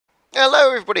Hello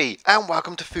everybody and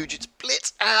welcome to Fujit's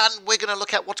Blitz, and we're going to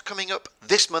look at what's coming up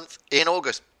this month in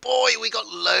August. Boy, we got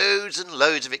loads and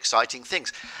loads of exciting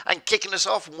things, and kicking us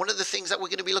off, one of the things that we're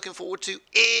going to be looking forward to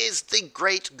is the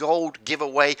Great Gold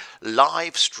Giveaway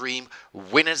live stream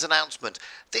winners announcement.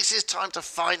 This is time to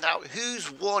find out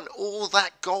who's won all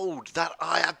that gold that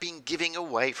I have been giving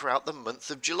away throughout the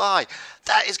month of July.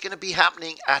 That is going to be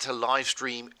happening at a live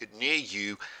stream near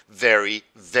you very,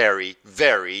 very,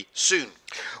 very soon.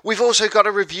 We've also got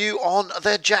a review on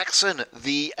the Jackson,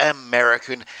 the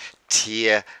American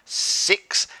Tier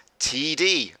 6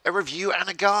 TD. A review and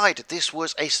a guide. This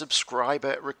was a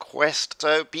subscriber request,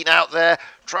 so been out there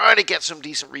trying to get some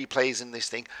decent replays in this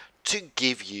thing to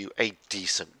give you a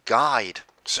decent guide.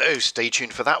 So stay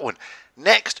tuned for that one.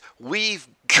 Next, we've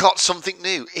got something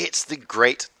new. It's the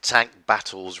Great Tank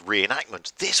Battles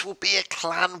reenactment. This will be a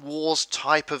Clan Wars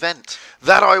type event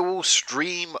that I will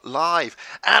stream live,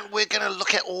 and we're going to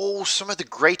look at some of the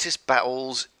greatest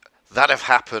battles that have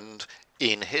happened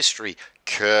in history.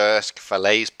 Kursk,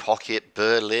 Falaise Pocket,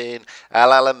 Berlin, El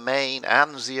Alamein,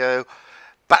 Anzio,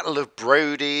 Battle of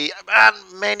Brody, and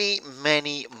many,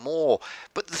 many more.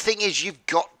 But the thing is, you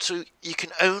can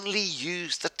only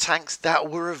use the tanks that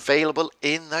were available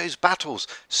in those battles.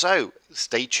 So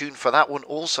stay tuned for that one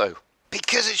also,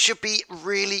 because it should be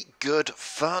really good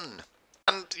fun.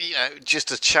 And,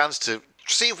 just a chance to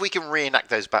see if we can reenact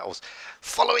those battles.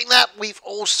 Following that, we've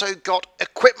also got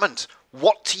equipment.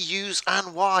 What to use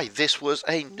and why. This was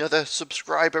another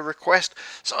subscriber request,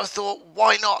 so I thought,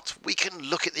 why not? We can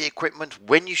look at the equipment,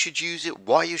 when you should use it,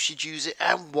 why you should use it,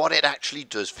 and what it actually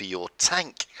does for your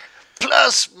tank.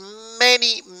 Plus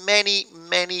many, many,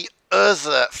 many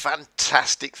other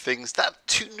fantastic things that are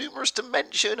too numerous to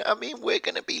mention. I mean, we're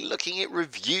going to be looking at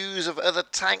reviews of other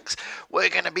tanks, we're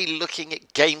going to be looking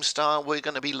at game style, we're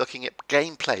going to be looking at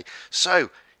gameplay.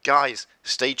 So guys,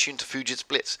 stay tuned to Fujit's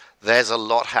Blitz. There's a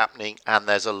lot happening and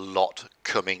there's a lot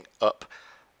coming up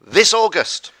this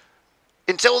August.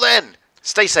 Until then,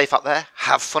 stay safe out there,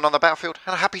 have fun on the battlefield,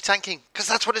 and happy tanking, because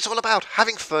that's what it's all about,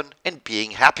 having fun and being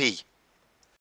happy.